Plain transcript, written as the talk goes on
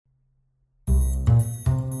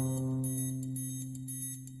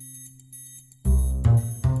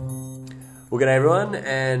Well, g'day everyone,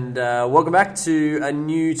 and welcome back to a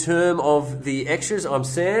new term of The Extras. I'm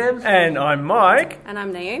Sam. And I'm Mike. And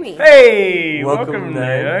I'm Naomi. Hey! Welcome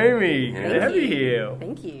Naomi. Good to have you here.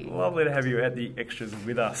 Thank you. Lovely to have you at The Extras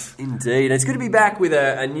with us. Indeed. It's good to be back with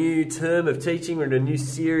a new term of teaching. We're in a new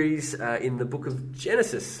series in the book of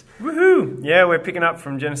Genesis. Woohoo! Yeah, we're picking up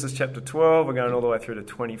from Genesis chapter 12. We're going all the way through to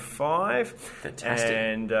 25. Fantastic.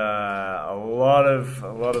 And a lot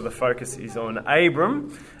of the focus is on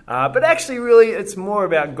Abram. But actually, really, it's more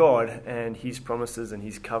about God and His promises and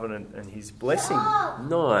His covenant and His blessing.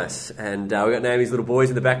 Nice. And we've got Naomi's little boys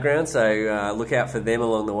in the background, so look out for them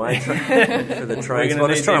along the way for the train. I'm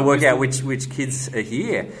just trying to work out which kids are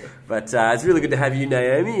here. But it's really good to have you,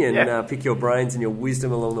 Naomi, and pick your brains and your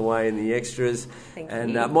wisdom along the way in the extras. Thank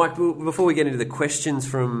and you. Mike, before we get into the questions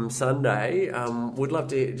from Sunday, would love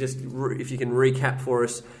to just, if you can recap for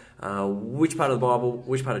us which part of the Bible,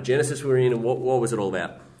 which part of Genesis we're in, and what was it all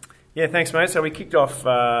about? Yeah, thanks, mate. So we kicked off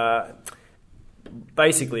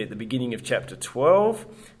basically at the beginning of chapter 12,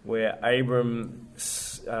 where Abram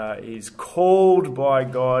is called by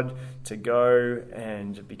God to go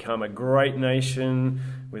and become a great nation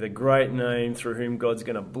with a great name through whom God's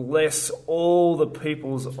going to bless all the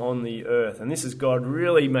peoples on the earth. And this is God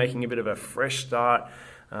really making a bit of a fresh start,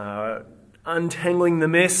 untangling the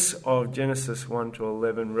mess of Genesis 1 to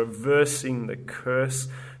 11, reversing the curse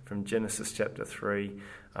from Genesis chapter 3.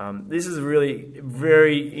 This is really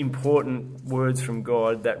very important words from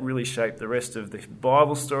God that really shape the rest of the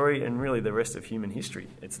Bible story and really the rest of human history.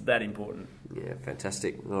 It's that important. Yeah,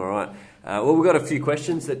 fantastic. All right. Well, we've got a few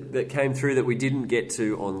questions that came through that we didn't get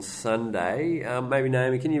to on Sunday. Maybe,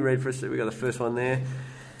 Naomi, can you read for us? We've got the first one there.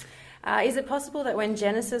 Is it possible that when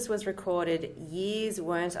Genesis was recorded, years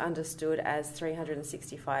weren't understood as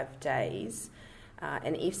 365 days?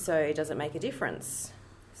 And if so, does it make a difference?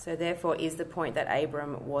 So therefore, is the point that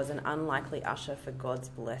Abram was an unlikely usher for God's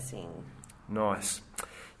blessing? Nice.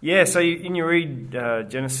 Yeah, so you read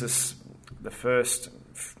Genesis, the first,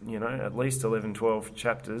 at least 11, 12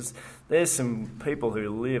 chapters, there's some people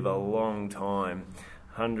who live a long time,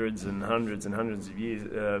 hundreds and hundreds and hundreds of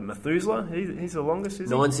years. Methuselah, he's the longest, is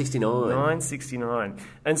he? 969. 969.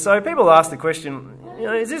 And so people ask the question,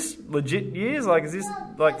 is this legit years? Is this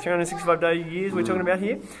 365-day years we're talking about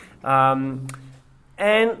here?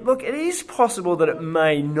 And look, it is possible that it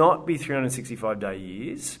may not be 365-day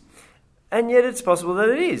years, and yet it's possible that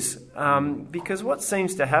it is. Because what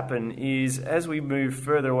seems to happen is as we move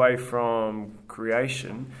further away from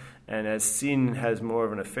creation and as sin has more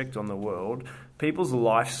of an effect on the world, people's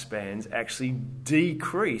lifespans actually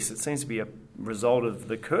decrease. It seems to be a result of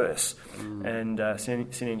the curse and sin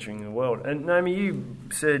entering the world. And Naomi, you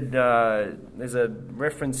said there's a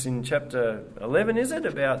reference in chapter 11, is it,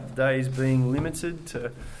 about days being limited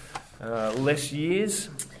to less years?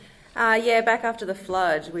 Back after the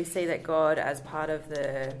flood, we see that God, as part of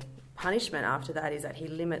the punishment after that, is that He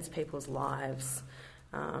limits people's lives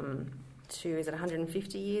to, is it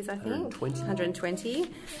 150 years, I think? 120.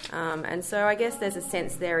 And so I guess there's a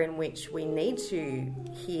sense there in which we need to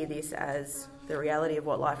hear this as the reality of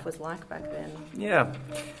what life was like back then. Yeah.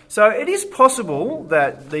 So it is possible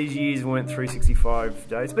that these years weren't 365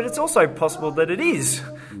 days, but it's also possible that it is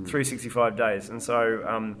 365 days. And so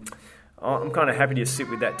I'm kind of happy to sit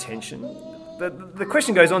with that tension. The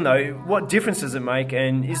question goes on, though, what difference does it make?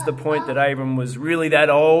 And is the point that Abram was really that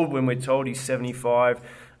old when we're told he's 75?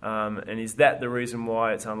 And is that the reason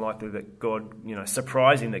why it's unlikely that God,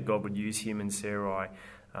 surprising that God would use him and Sarai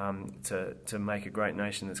to make a great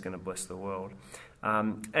nation that's going to bless the world?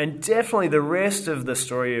 And definitely the rest of the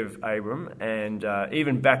story of Abram, and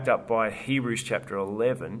even backed up by Hebrews chapter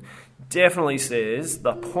 11, definitely says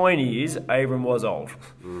the point is Abram was old.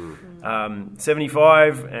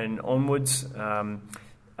 75 and onwards,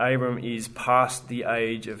 Abram is past the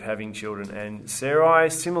age of having children, and Sarai,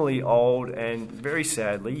 similarly old and very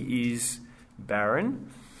sadly, is barren.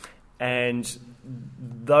 And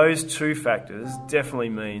those two factors definitely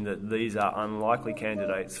mean that these are unlikely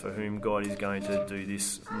candidates for whom God is going to do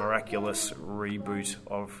this miraculous reboot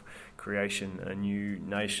of creation, a new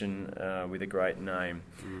nation with a great name.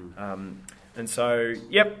 And so,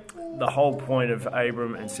 the whole point of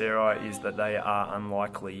Abram and Sarai is that they are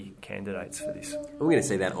unlikely candidates for this. We're going to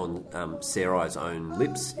see that on Sarai's own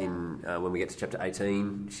lips when we get to chapter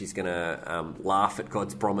 18. She's going to laugh at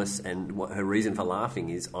God's promise, and her reason for laughing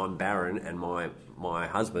is, I'm barren and my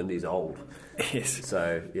husband is old. Yes.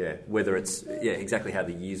 So, whether it's exactly how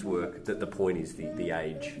the years work, the point is the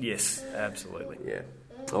age. Yes, absolutely. Yeah.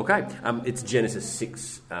 Okay, it's Genesis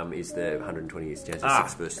 6 is the 120 years. Genesis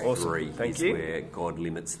 6 verse awesome. 3 Thank is you. where God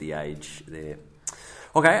limits the age there.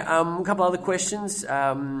 Okay, a couple other questions.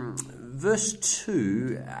 verse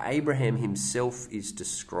 2, Abraham himself is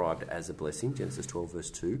described as a blessing, Genesis 12,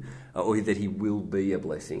 verse 2, or that he will be a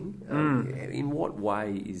blessing. In what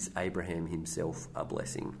way is Abraham himself a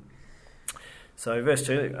blessing? So verse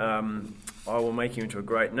 2, I will make you into a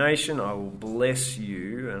great nation, I will bless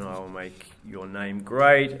you, and I will make your name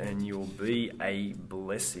great, and you'll be a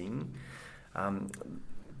blessing.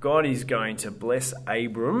 God is going to bless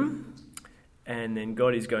Abram, and then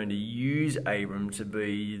God is going to use Abram to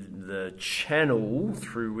be the channel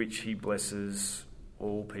through which he blesses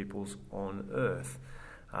all peoples on earth.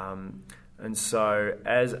 And so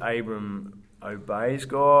as Abram obeys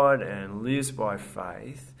God and lives by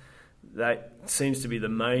faith, that seems to be the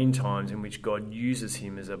main times in which God uses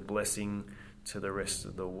him as a blessing to the rest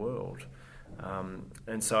of the world.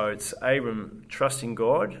 And so it's Abram trusting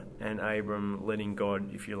God and Abram letting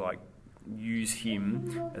God, if you like, use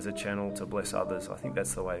him as a channel to bless others. I think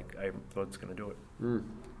that's the way God's going to do it.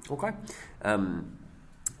 Okay.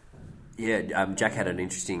 Jack had an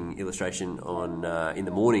interesting illustration on in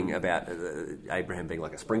the morning about Abraham being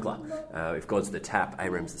like a sprinkler. If God's the tap,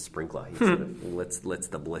 Abraham's the sprinkler. He sort of lets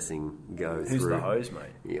the blessing go through. Who's the hose, mate?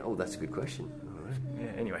 Yeah, that's a good question. All right.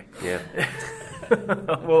 Yeah, anyway. Yeah.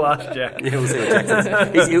 We'll ask Jack. Yeah, we'll see what Jack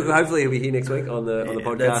says. Hopefully he'll be here next week on the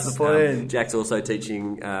podcast. That's the plan. Jack's also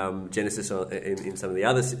teaching Genesis in some of the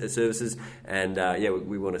other services, and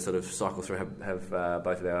we want to sort of cycle through, have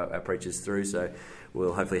both of our preachers through, so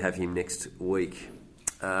we'll hopefully have him next week.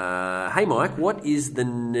 Hey Mike, what is the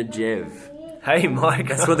Negev? Hey Mike.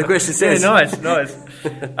 That's what the question says. Yeah, nice.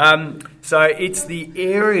 So it's the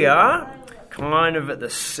area kind of at the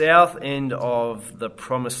south end of the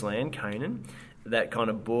Promised Land, Canaan, that kind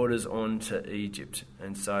of borders onto Egypt.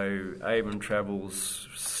 And so Abram travels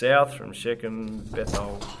south from Shechem,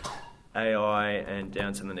 Bethel, Ai, and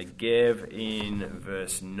down to the Negev in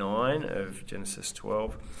verse 9 of Genesis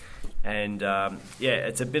 12. And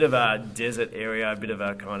it's a bit of a desert area, a bit of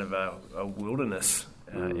a kind of a wilderness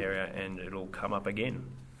area, and it'll come up again.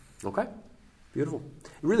 Okay, beautiful.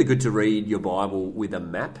 Really good to read your Bible with a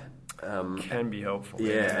map. Can be helpful.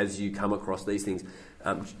 Yeah, as you come across these things.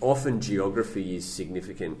 Often geography is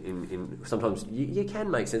significant in sometimes you can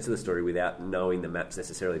make sense of the story without knowing the maps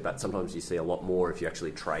necessarily, but sometimes you see a lot more if you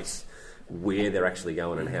actually trace where they're actually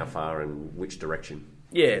going and how far and which direction.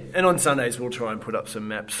 Yeah, and on Sundays we'll try and put up some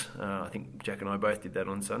maps. I think Jack and I both did that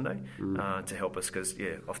on Sunday to help us because,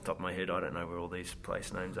 off the top of my head, I don't know where all these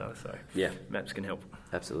place names are, so maps can help.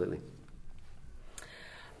 Absolutely.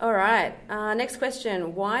 All right, next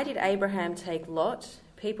question. Why did Abraham take Lot,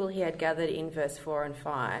 people he had gathered in verse 4 and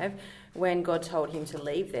 5, when God told him to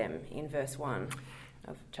leave them in verse 1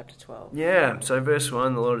 of chapter 12? Yeah, so verse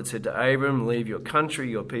 1, the Lord had said to Abram, leave your country,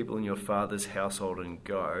 your people and your father's household and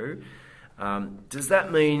go. Does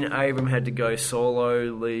that mean Abram had to go solo,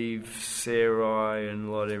 leave Sarai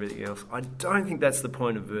and Lot, everything else? I don't think that's the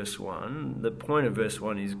point of verse 1. The point of verse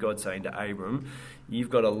 1 is God saying to Abram, you've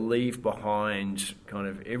got to leave behind kind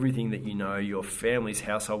of everything that you know, your family's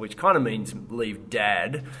household, which kind of means leave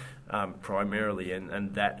dad primarily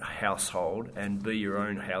and that household, and be your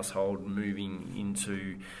own household moving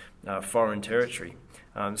into foreign territory.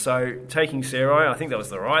 So taking Sarai, I think that was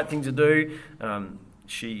the right thing to do.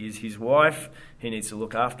 She is his wife. He needs to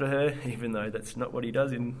look after her, even though that's not what he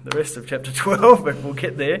does in the rest of chapter 12, but we'll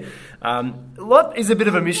get there. Lot is a bit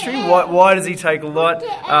of a mystery. Why does he take Lot?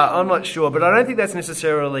 I'm not sure, but I don't think that's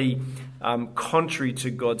necessarily contrary to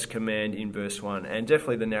God's command in verse 1, and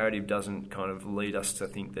definitely the narrative doesn't kind of lead us to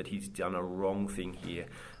think that he's done a wrong thing here.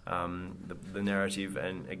 The narrative,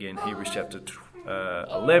 and again, Hebrews chapter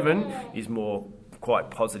 11, is more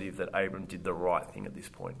quite positive that Abram did the right thing at this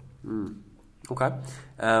point. Okay.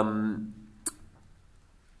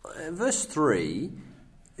 Verse 3,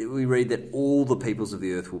 we read that all the peoples of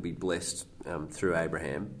the earth will be blessed through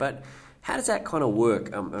Abraham. But how does that kind of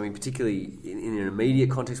work? Particularly in an immediate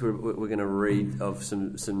context, we're going to read of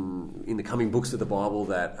some in the coming books of the Bible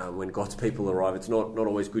that when God's people arrive, it's not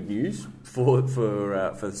always good news for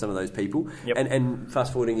some of those people. Yep. And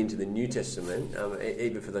fast forwarding into the New Testament,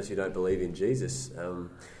 even for those who don't believe in Jesus,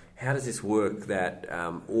 how does this work that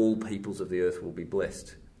all peoples of the earth will be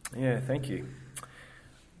blessed? Yeah, thank you.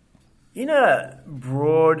 In a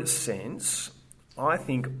broad sense, I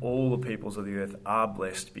think all the peoples of the earth are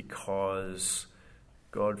blessed because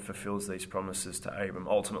God fulfills these promises to Abram,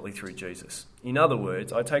 ultimately through Jesus. In other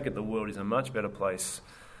words, I take it the world is a much better place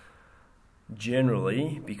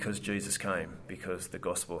generally because Jesus came, because the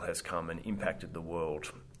gospel has come and impacted the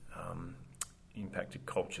world, impacted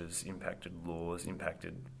cultures, impacted laws,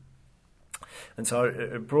 impacted... And so,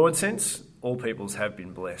 in a broad sense, all peoples have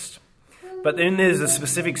been blessed. But then there's a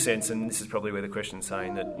specific sense, and this is probably where the question's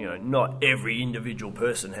saying that, not every individual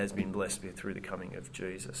person has been blessed through the coming of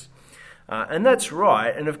Jesus. And that's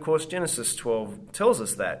right, and of course Genesis 12 tells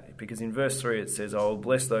us that, because in verse 3 it says, I will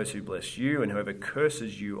bless those who bless you, and whoever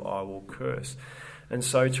curses you I will curse. And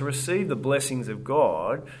so to receive the blessings of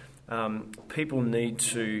God, people need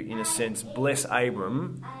to, in a sense, bless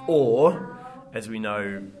Abram, or, as we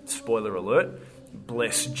know, spoiler alert,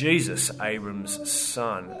 bless Jesus, Abram's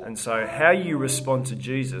son. And so how you respond to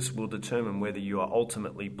Jesus will determine whether you are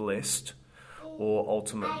ultimately blessed or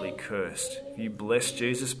ultimately cursed. If you bless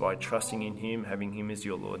Jesus by trusting in him, having him as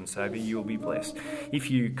your Lord and Saviour, you will be blessed. If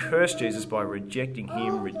you curse Jesus by rejecting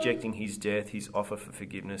him, rejecting his death, his offer for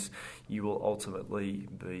forgiveness, you will ultimately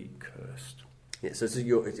be cursed. Yeah, so I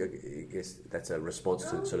guess that's a response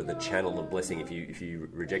to sort of the channel of blessing. If you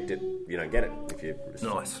reject it, you don't get it. If you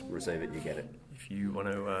receive it, you get it. If you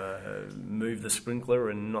want to move the sprinkler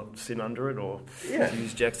and not sit under it, or to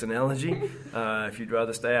use Jack's analogy, if you'd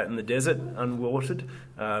rather stay out in the desert unwatered,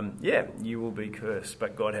 you will be cursed.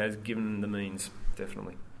 But God has given the means,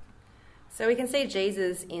 definitely. So we can see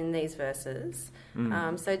Jesus in these verses.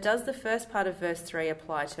 So does the first part of verse 3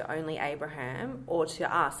 apply to only Abraham or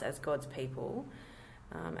to us as God's people?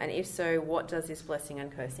 And if so, what does this blessing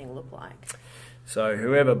and cursing look like? So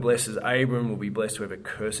whoever blesses Abram will be blessed, whoever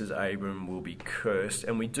curses Abram will be cursed.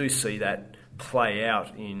 And we do see that play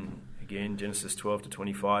out in, again, Genesis 12 to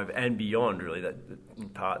 25 and beyond, really. That in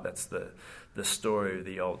part, that's the story of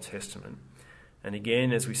the Old Testament. And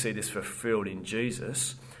again, as we see this fulfilled in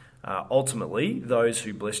Jesus, ultimately, those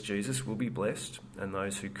who bless Jesus will be blessed, and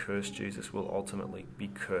those who curse Jesus will ultimately be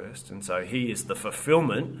cursed. And so he is the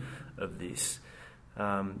fulfillment of this.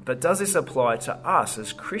 But does this apply to us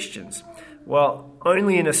as Christians? Well,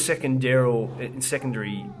 only in a secondarily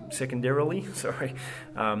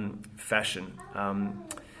fashion.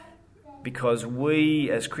 Because we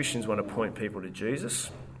as Christians want to point people to Jesus,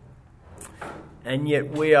 and yet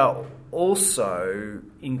we are also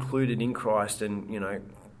included in Christ, and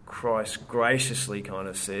Christ graciously kind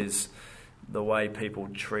of says the way people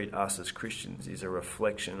treat us as Christians is a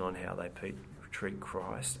reflection on how they treat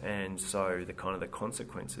Christ, and so the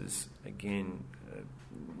consequences, again,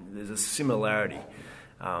 there's a similarity.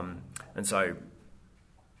 And so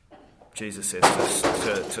Jesus says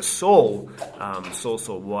to Saul,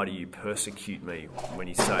 Saul, why do you persecute me? When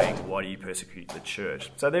he's saying, why do you persecute the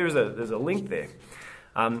church? So there's a link there.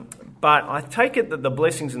 But I take it that the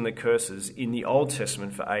blessings and the curses in the Old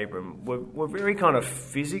Testament for Abram were very kind of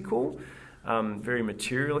physical, very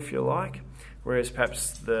material, if you like, whereas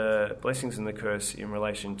perhaps the blessings and the curse in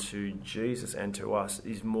relation to Jesus and to us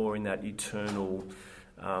is more in that eternal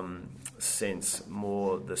sense,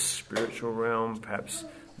 more the spiritual realm perhaps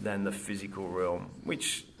than the physical realm,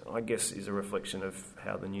 which I guess is a reflection of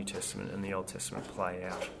how the New Testament and the Old Testament play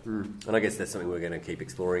out. And I guess that's something we're going to keep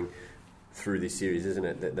exploring through this series, isn't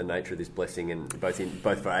it? The nature of this blessing, and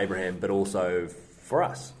both for Abraham, but also for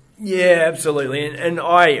us. Yeah, absolutely. And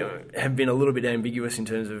I have been a little bit ambiguous in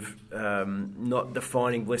terms of not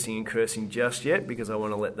defining blessing and cursing just yet, because I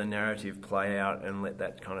want to let the narrative play out and let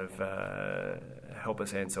that kind of help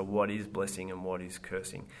us answer what is blessing and what is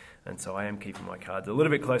cursing. And so I am keeping my cards a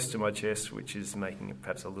little bit closer to my chest, which is making it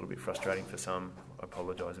perhaps a little bit frustrating for some. I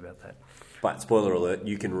apologise about that. But spoiler alert,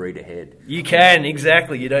 you can read ahead. You can,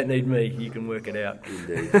 exactly. You don't need me. You can work it out.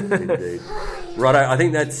 Indeed. Righto, I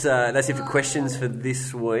think that's it for questions for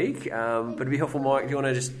this week. But it'd be helpful, Mike, if you want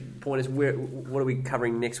to just point us, what are we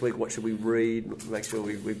covering next week? What should we read? Make sure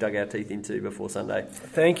we've dug our teeth into before Sunday.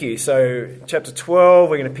 Thank you. So chapter 12,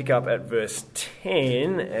 we're going to pick up at verse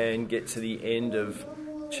 10 and get to the end of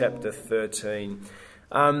chapter 13.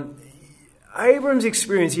 Abram's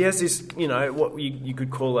experience, he has this, what you could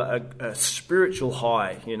call a spiritual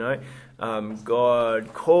high,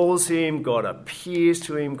 God calls him, God appears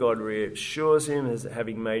to him, God reassures him as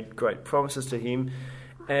having made great promises to him.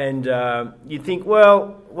 And you think,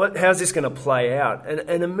 well, how's this going to play out?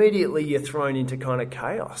 And immediately you're thrown into kind of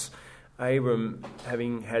chaos. Abram,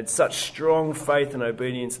 having had such strong faith and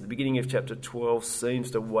obedience at the beginning of chapter 12,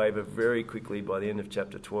 seems to waver very quickly by the end of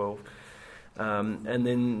chapter 12. And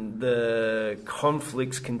then the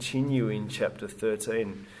conflicts continue in chapter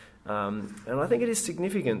 13. And I think it is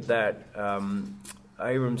significant that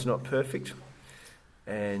Abram's not perfect,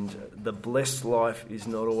 and the blessed life is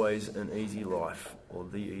not always an easy life or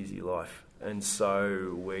the easy life. And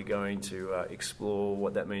so we're going to explore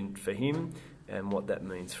what that means for him and what that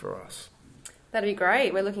means for us. That'd be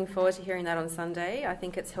great. We're looking forward to hearing that on Sunday. I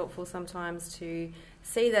think it's helpful sometimes to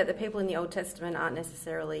see that the people in the Old Testament aren't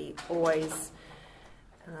necessarily always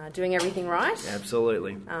doing everything right.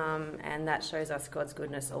 Absolutely. And that shows us God's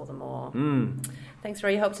goodness all the more. Thanks for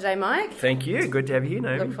your help today, Mike. Thank you. Good to have you here,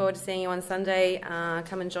 Naomi. Look forward to seeing you on Sunday.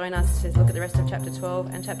 Come and join us to look at the rest of chapter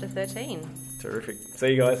 12 and chapter 13. Terrific.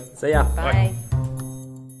 See you guys. See ya. Bye.